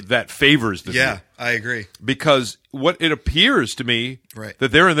that favors the view. Yeah, I agree. Because what it appears to me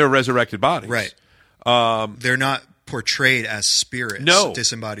that they're in their resurrected bodies. Right. They're not portrayed as spirits,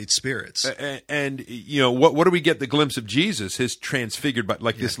 disembodied spirits. And what do we get the glimpse of Jesus, his transfigured body,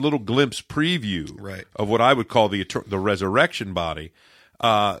 like this little glimpse preview of what I would call the resurrection body.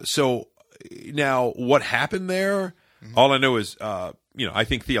 So now what happened there? All I know is, I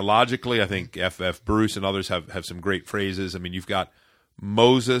think theologically, I think F.F. Bruce and others have some great phrases. I mean, you've got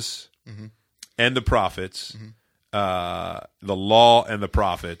Moses and the prophets, the law and the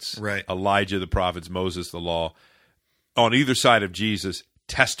prophets, Elijah, the prophets, Moses, the law, on either side of Jesus,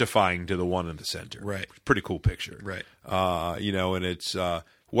 testifying to the one in the center. Right. Pretty cool picture. Right. And it's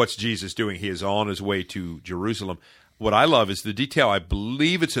what's Jesus doing? He is on his way to Jerusalem. What I love is the detail. I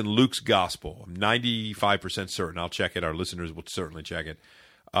believe it's in Luke's gospel. I'm 95% certain. I'll check it. Our listeners will certainly check it.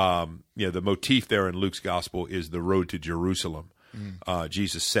 The motif there in Luke's gospel is the road to Jerusalem.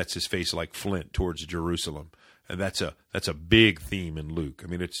 Jesus sets his face like flint towards Jerusalem, and that's a big theme in Luke. I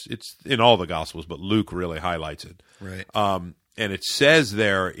mean, it's in all the gospels, but Luke really highlights it. Right. And it says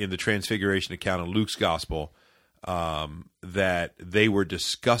there in the Transfiguration account in Luke's gospel that they were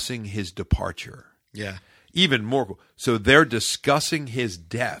discussing his departure. Yeah. Even more cool. So they're discussing his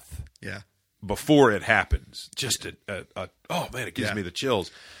death. Yeah. Before it happens. Just it gives me the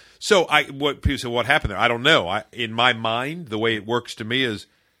chills. So what people say, what happened there? I don't know. In my mind, the way it works to me is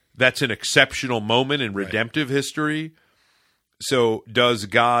that's an exceptional moment in redemptive history. So does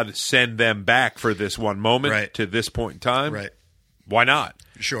God send them back for this one moment to this point in time? Right. Why not?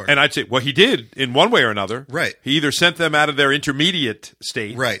 Sure. And I'd say, well, he did in one way or another. Right. He either sent them out of their intermediate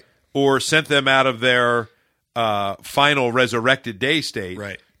state. Right. Or sent them out of their final resurrected day state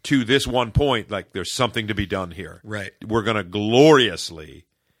to this one point, like there's something to be done here. Right. We're going to gloriously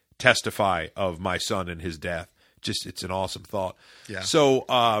testify of my son and his death. Just, it's an awesome thought. Yeah. So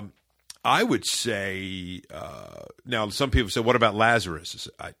I would say, now some people say, what about Lazarus?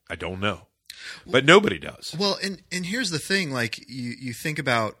 I don't know. but nobody does. Well, and here's the thing: like you think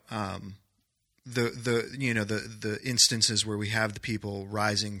about the instances where we have the people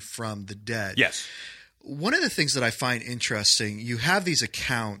rising from the dead. Yes. One of the things that I find interesting, you have these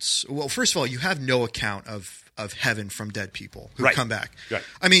accounts. Well, first of all, you have no account of heaven from dead people who come back. Right.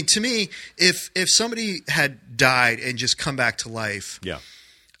 I mean, to me, if somebody had died and just come back to life,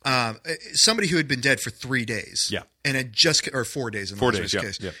 somebody who had been dead for 3 days, and had just or 4 days in Lazarus'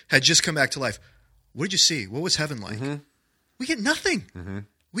 case, had just come back to life, what did you see? What was heaven like? Mm-hmm. We get nothing. Mm-hmm.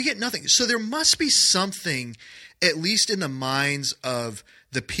 We get nothing. So there must be something, at least in the minds of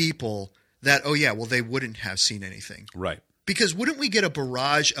the people, that, they wouldn't have seen anything. Right. Because wouldn't we get a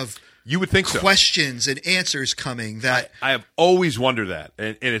barrage of you would think questions and answers coming that... I have always wondered that.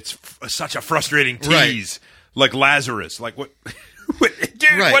 And it's such a frustrating tease. Right. Like Lazarus. Like, what?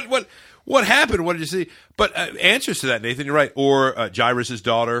 Dude, right. What happened? What did you see? But answers to that, Nathan, you're right. Or Jairus'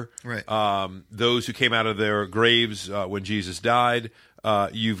 daughter. Right. Those who came out of their graves when Jesus died.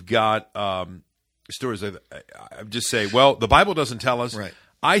 You've got stories that I just say, well, the Bible doesn't tell us. Right.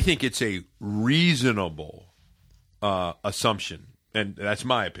 I think it's a reasonable assumption, and that's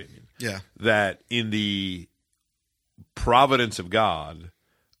my opinion, that in the providence of God,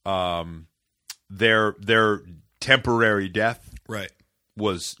 their temporary death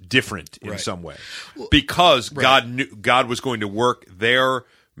was different in some way, because God knew God was going to work their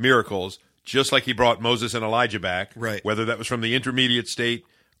miracles just like He brought Moses and Elijah back, whether that was from the intermediate state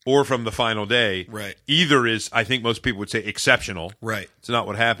or from the final day. Right. Either is, I think most people would say, exceptional. Right. It's not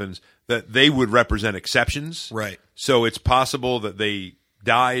what happens. That they would represent exceptions. Right. So it's possible that they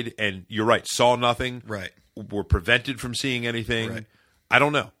died and, you're right, saw nothing. Right. Were prevented from seeing anything. Right. I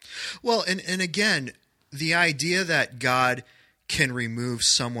don't know. Well, and again, the idea that God can remove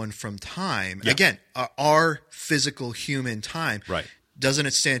someone from time, again, our physical human time, doesn't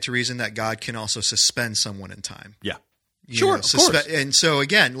it stand to reason that God can also suspend someone in time? Yeah. Sure, of course. And so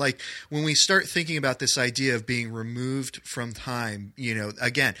again, like when we start thinking about this idea of being removed from time,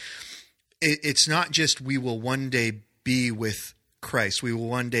 again, it's not just we will one day be with Christ. We will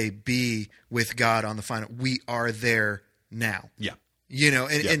one day be with God on the final. We are there now. Yeah.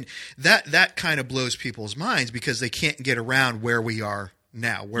 And that kind of blows people's minds because they can't get around where we are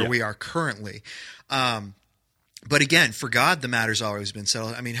now, where we are currently. But again, for God, the matter's always been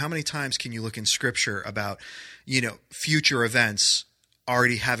settled. I mean, how many times can you look in Scripture about, future events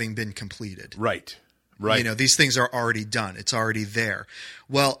already having been completed? Right. These things are already done. It's already there.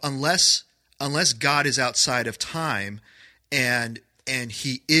 Well, unless God is outside of time and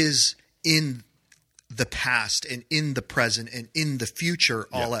He is in the past and in the present and in the future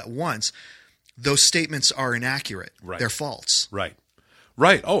all at once, those statements are inaccurate. Right. They're false. Right.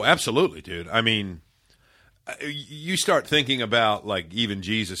 Oh, absolutely, dude. I mean, you start thinking about like even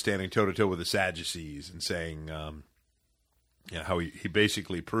Jesus standing toe to toe with the Sadducees and saying, how he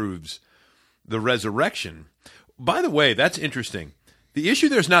basically proves the resurrection. By the way, that's interesting. The issue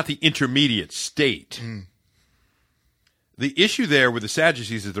there is not the intermediate state. The issue there with the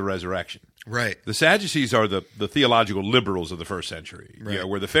Sadducees is the resurrection. Right. The Sadducees are the theological liberals of the first century,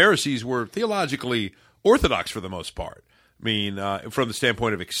 where the Pharisees were theologically orthodox for the most part. I mean, from the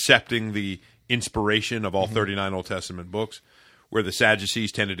standpoint of accepting the inspiration of all 39 Old Testament books, where the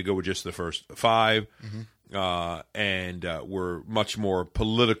Sadducees tended to go with just the first 5, and were much more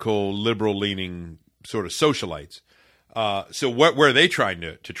political, liberal-leaning sort of socialites. So where are they trying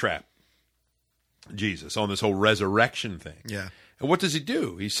to trap Jesus on this whole resurrection thing? Yeah. And what does He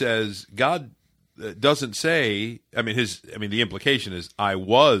do? He says, God doesn't say, the implication is, I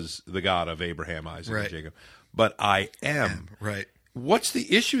was the God of Abraham, Isaac, and Jacob, but I am. Right. What's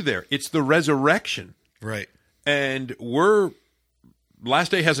the issue there? It's the resurrection. Right. And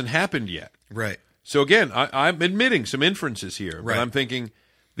last day hasn't happened yet. Right. So again, I'm admitting some inferences here, but I'm thinking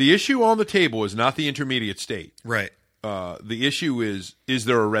the issue on the table is not the intermediate state. Right. The issue is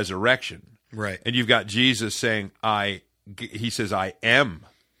there a resurrection? Right. And you've got Jesus saying, He says, I am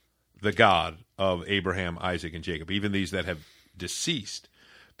the God of Abraham, Isaac, and Jacob, even these that have deceased.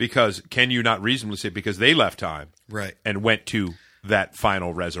 Because can you not reasonably say, because they left time and went to that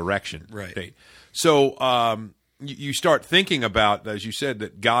final resurrection date? So you start thinking about, as you said,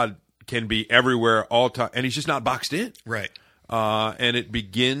 that God can be everywhere all time, and He's just not boxed in. Right. And it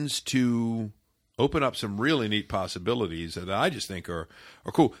begins to open up some really neat possibilities that I just think are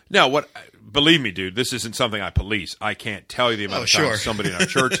cool. Now, believe me, dude, this isn't something I police. I can't tell you the amount of times somebody in our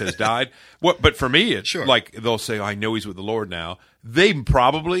church has died. But for me, it's like they'll say, I know he's with the Lord now. They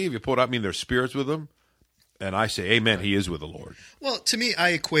probably, if you pull it up, their spirit's with them. And I say, amen, he is with the Lord. Well, to me, I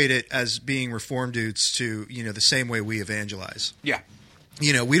equate it as being Reformed dudes to, the same way we evangelize. Yeah.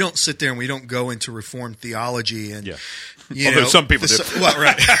 we don't sit there and we don't go into Reformed theology and. Yeah. Although some people do. Well,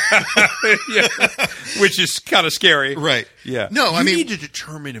 right. Yeah. Which is kind of scary. Right. Yeah. No, you need to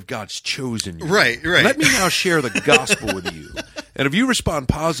determine if God's chosen you. Right. Let me now share the gospel with you. And if you respond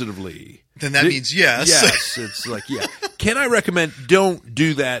positively, then that means yes. Yes. It's like, yeah. Can I recommend don't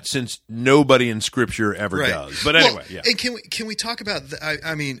do that since nobody in Scripture ever does? But anyway, yeah. And can we talk about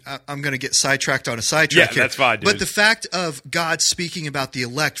I'm going to get sidetracked on a sidetrack here. Yeah, that's fine, dude. But the fact of God speaking about the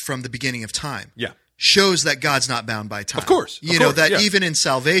elect from the beginning of time. Yeah. Shows that God's not bound by time. Of course. Even in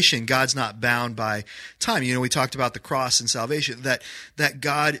salvation, God's not bound by time. We talked about the cross and salvation, that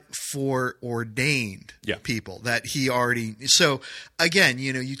God foreordained people, that he already. So again,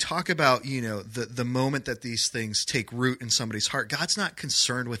 you talk about, the moment that these things take root in somebody's heart, God's not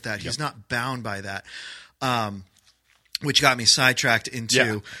concerned with that. He's not bound by that. Which got me sidetracked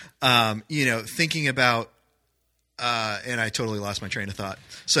into, thinking about, and I totally lost my train of thought.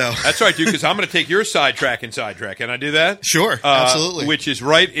 So that's right, dude. Because I'm going to take your sidetrack. Can I do that? Sure, absolutely. Which is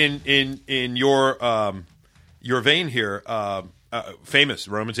right in your vein here. Famous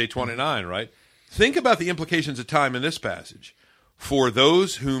Romans 8:29. Right. Think about the implications of time in this passage. For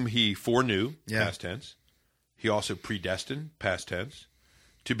those whom he foreknew, past tense, he also predestined, past tense,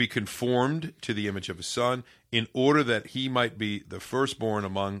 to be conformed to the image of his Son, in order that he might be the firstborn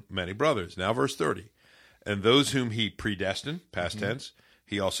among many brothers. Now, verse 30. And those whom he predestined, past tense,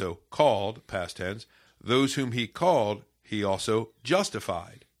 he also called, past tense. Those whom he called, he also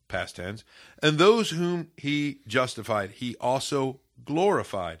justified, past tense. And those whom he justified, he also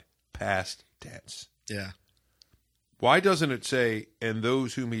glorified, past tense. Yeah. Why doesn't it say, and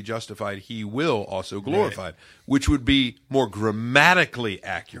those whom he justified, he will also glorify? Right. Which would be more grammatically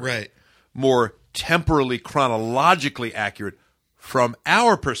accurate. Right. More temporally, chronologically accurate from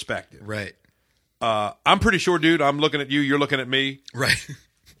our perspective. Right. I'm pretty sure, dude, I'm looking at you, you're looking at me. Right.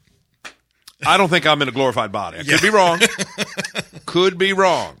 I don't think I'm in a glorified body. I could be wrong. Could be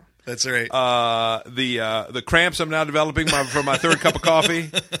wrong. That's right. The cramps I'm now developing from my third cup of coffee.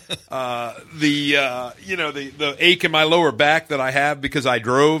 The ache in my lower back that I have because I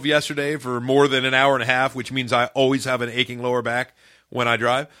drove yesterday for more than an hour and a half, which means I always have an aching lower back when I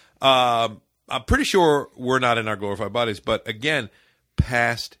drive. I'm pretty sure we're not in our glorified bodies, but again,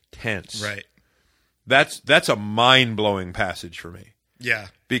 past tense. Right. That's a mind-blowing passage for me. Yeah.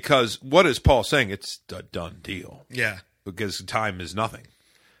 Because what is Paul saying? It's a done deal. Yeah. Because time is nothing.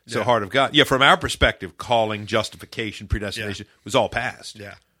 So heart of God. Yeah, from our perspective, calling, justification, predestination was all past.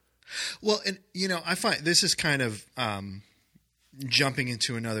 Yeah. Well, and, I find this is kind of jumping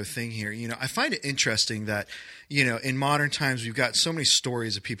into another thing here. I find it interesting that, in modern times, we've got so many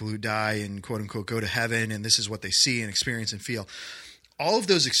stories of people who die and, quote unquote, go to heaven, and this is what they see and experience and feel. All of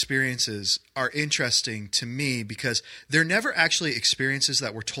those experiences are interesting to me because they're never actually experiences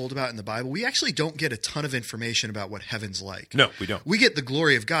that we're told about in the Bible. We actually don't get a ton of information about what heaven's like. No, we don't. We get the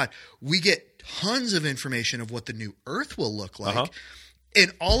glory of God. We get tons of information of what the new earth will look like. Uh-huh.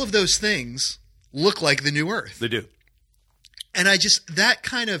 And all of those things look like the new earth. They do. And that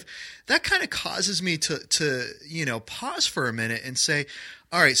kind of causes me to pause for a minute and say,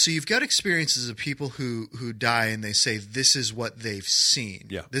 all right, so you've got experiences of people who die and they say this is what they've seen.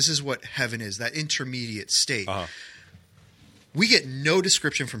 Yeah. This is what heaven is, that intermediate state. Uh-huh. We get no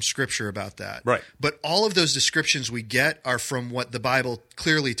description from Scripture about that. Right. But all of those descriptions we get are from what the Bible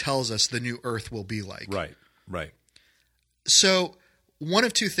clearly tells us the new earth will be like. Right. So one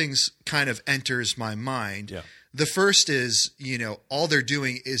of two things kind of enters my mind. Yeah. The first is, all they're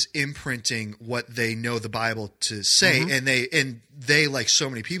doing is imprinting what they know the Bible to say, and they like so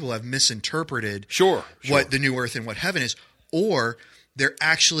many people have misinterpreted what the new earth and what heaven is, or they're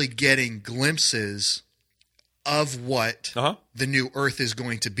actually getting glimpses of what the new earth is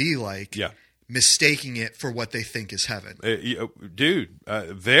going to be like, mistaking it for what they think is heaven. Dude,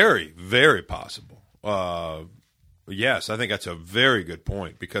 very, very possible. Yes, I think that's a very good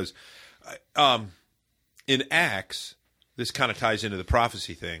point because in Acts, this kind of ties into the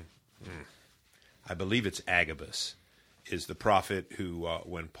prophecy thing. I believe it's Agabus is the prophet who,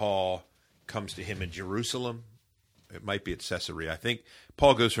 when Paul comes to him in Jerusalem, it might be at Caesarea. I think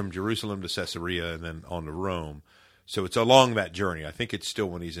Paul goes from Jerusalem to Caesarea and then on to Rome. So it's along that journey. I think it's still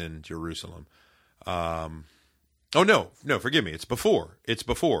when he's in Jerusalem. No, forgive me. It's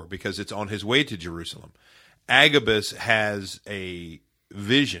before because it's on his way to Jerusalem. Agabus has a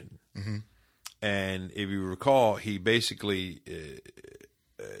vision. Mm-hmm. And if you recall, he basically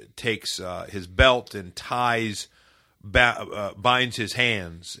takes his belt and binds his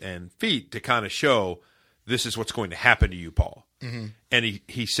hands and feet to kind of show this is what's going to happen to you, Paul. Mm-hmm. And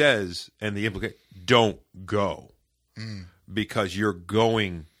he says, and the implication, don't go. because you're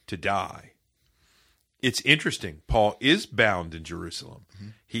going to die. It's interesting. Paul is bound in Jerusalem. Mm-hmm.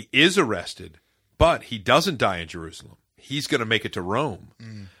 He is arrested, but he doesn't die in Jerusalem. He's going to make it to Rome.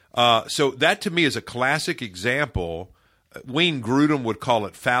 So that to me is a classic example. Wayne Grudem would call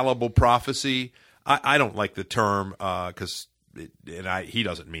it fallible prophecy. I don't like the term because he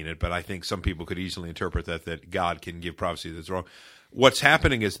doesn't mean it, but I think some people could easily interpret that God can give prophecy that's wrong. What's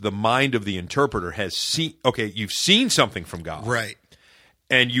happening is the mind of the interpreter has seen, okay, you've seen something from God. Right.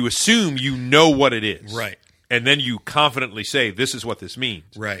 And you assume you know what it is. Right. And then you confidently say, this is what this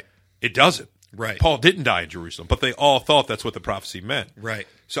means. Right. It doesn't. Right. Paul didn't die in Jerusalem, but they all thought that's what the prophecy meant. Right.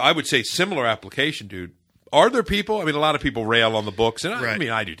 So I would say similar application, dude. Are there people? I mean, a lot of people rail on the books, and I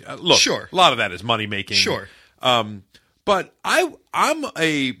mean, I do. Look, sure. A lot of that is money making. Sure. But I'm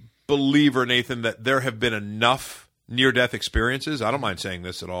a believer, Nathan, that there have been enough near-death experiences. I don't mind saying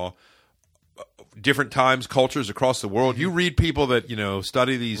this at all. Different times, cultures across the world. You read people that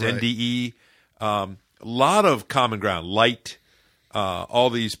study these NDE. A lot of common ground, light, all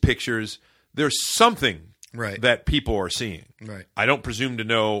these pictures. There's something that people are seeing. Right. I don't presume to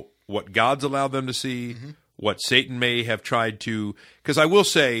know what God's allowed them to see, what Satan may have tried to. Because I will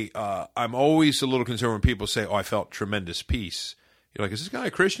say, I'm always a little concerned when people say, "Oh, I felt tremendous peace." You're like, "Is this guy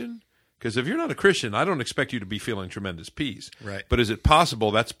a Christian?" Because if you're not a Christian, I don't expect you to be feeling tremendous peace. Right. But is it possible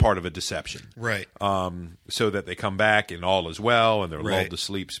that's part of a deception? Right. So that they come back and all is well and they're lulled to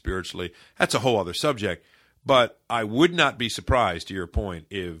sleep spiritually. That's a whole other subject. But I would not be surprised, to your point,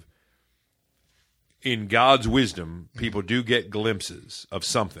 if in God's wisdom, people do get glimpses of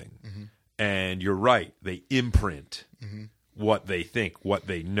something. And you're right. They imprint what they think, what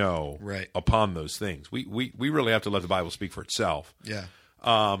they know upon those things. We really have to let the Bible speak for itself. Yeah.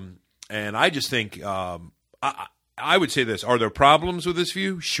 And I just think I would say this: are there problems with this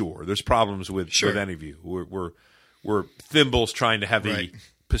view? Sure, there's problems with any view. We're thimbles trying to have the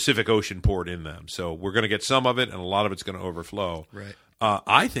Pacific Ocean poured in them, so we're going to get some of it, and a lot of it's going to overflow. Right.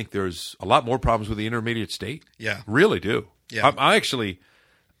 I think there's a lot more problems with the intermediate state. Yeah, really do. Yeah.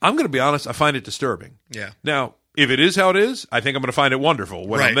 I'm going to be honest. I find it disturbing. Yeah. Now, if it is how it is, I think I'm going to find it wonderful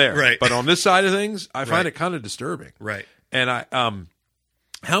when I'm there. Right. But on this side of things, I find it kind of disturbing. Right. And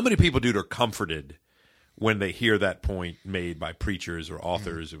how many people, dude, are comforted when they hear that point made by preachers or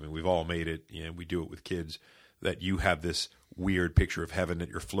authors? I mean, we've all made it. We do it with kids, that you have this weird picture of heaven, that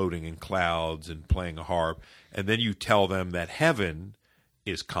you're floating in clouds and playing a harp, and then you tell them that heaven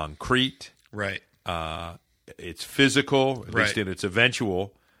is concrete. Right. It's physical, at least in its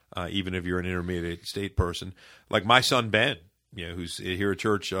eventual, even if you're an intermediate state person. Like my son, Ben, who's here at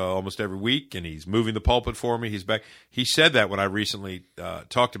church almost every week, and he's moving the pulpit for me. He's back. He said that when I recently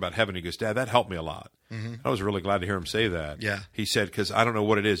talked about heaven. He goes, "Dad, that helped me a lot." I was really glad to hear him say that. Yeah. He said, because I don't know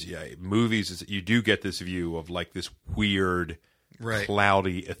what it is. Yeah, movies, you do get this view of like this weird,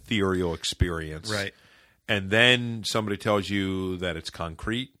 cloudy, ethereal experience. Right. And then somebody tells you that it's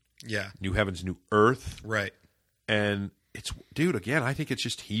concrete. Yeah. New heavens, new earth. Right. And it's, dude, again, I think it's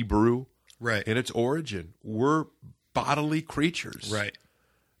just Hebrew. Right. In its origin. We're bodily creatures. Right.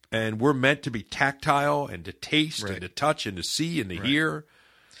 And we're meant to be tactile and to taste and to touch and to see and to hear.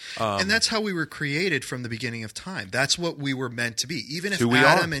 And that's how we were created from the beginning of time. That's what we were meant to be. Even if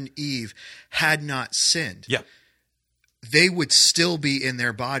Adam and Eve had not sinned, they would still be in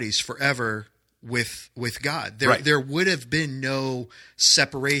their bodies forever with God. There would have been no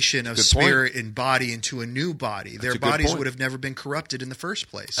separation of spirit and body into a new body. Their bodies would have never been corrupted in the first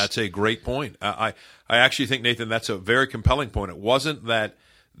place. That's a great point. I actually think, Nathan, that's a very compelling point. It wasn't that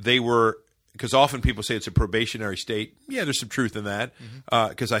they were, because often people say it's a probationary state. Yeah, there's some truth in that,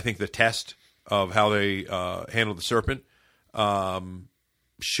 because I think the test of how they handled the serpent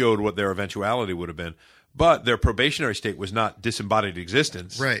showed what their eventuality would have been. But their probationary state was not disembodied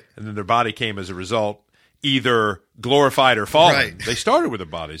existence. Right. And then their body came as a result, either glorified or fallen. Right. They started with their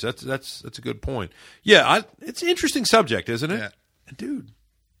bodies. That's a good point. Yeah, it's an interesting subject, isn't it? Yeah. And dude,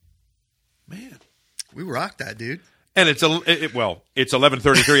 man. We rocked that, dude. And it's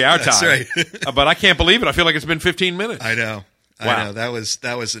 11:33 our time. That's right. But I can't believe it. I feel like it's been 15 minutes. I know. Wow. I know.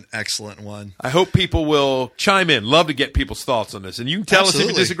 That was an excellent one. I hope people will chime in. Love to get people's thoughts on this. And you can tell us if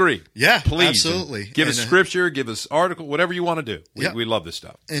you disagree. Yeah, please. Absolutely. Give us scripture, give us article, whatever you want to do. We love this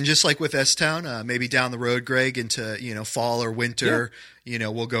stuff. And just like with S-Town, maybe down the road, Greg, into fall or winter,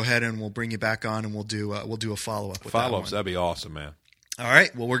 we'll go ahead and we'll bring you back on and we'll do a follow-up with follow-ups. That'd be awesome, man. All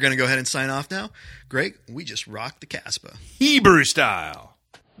right. Well, we're going to go ahead and sign off now. Greg, we just rocked the Casbah. Hebrew style.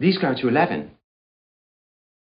 These go to 11.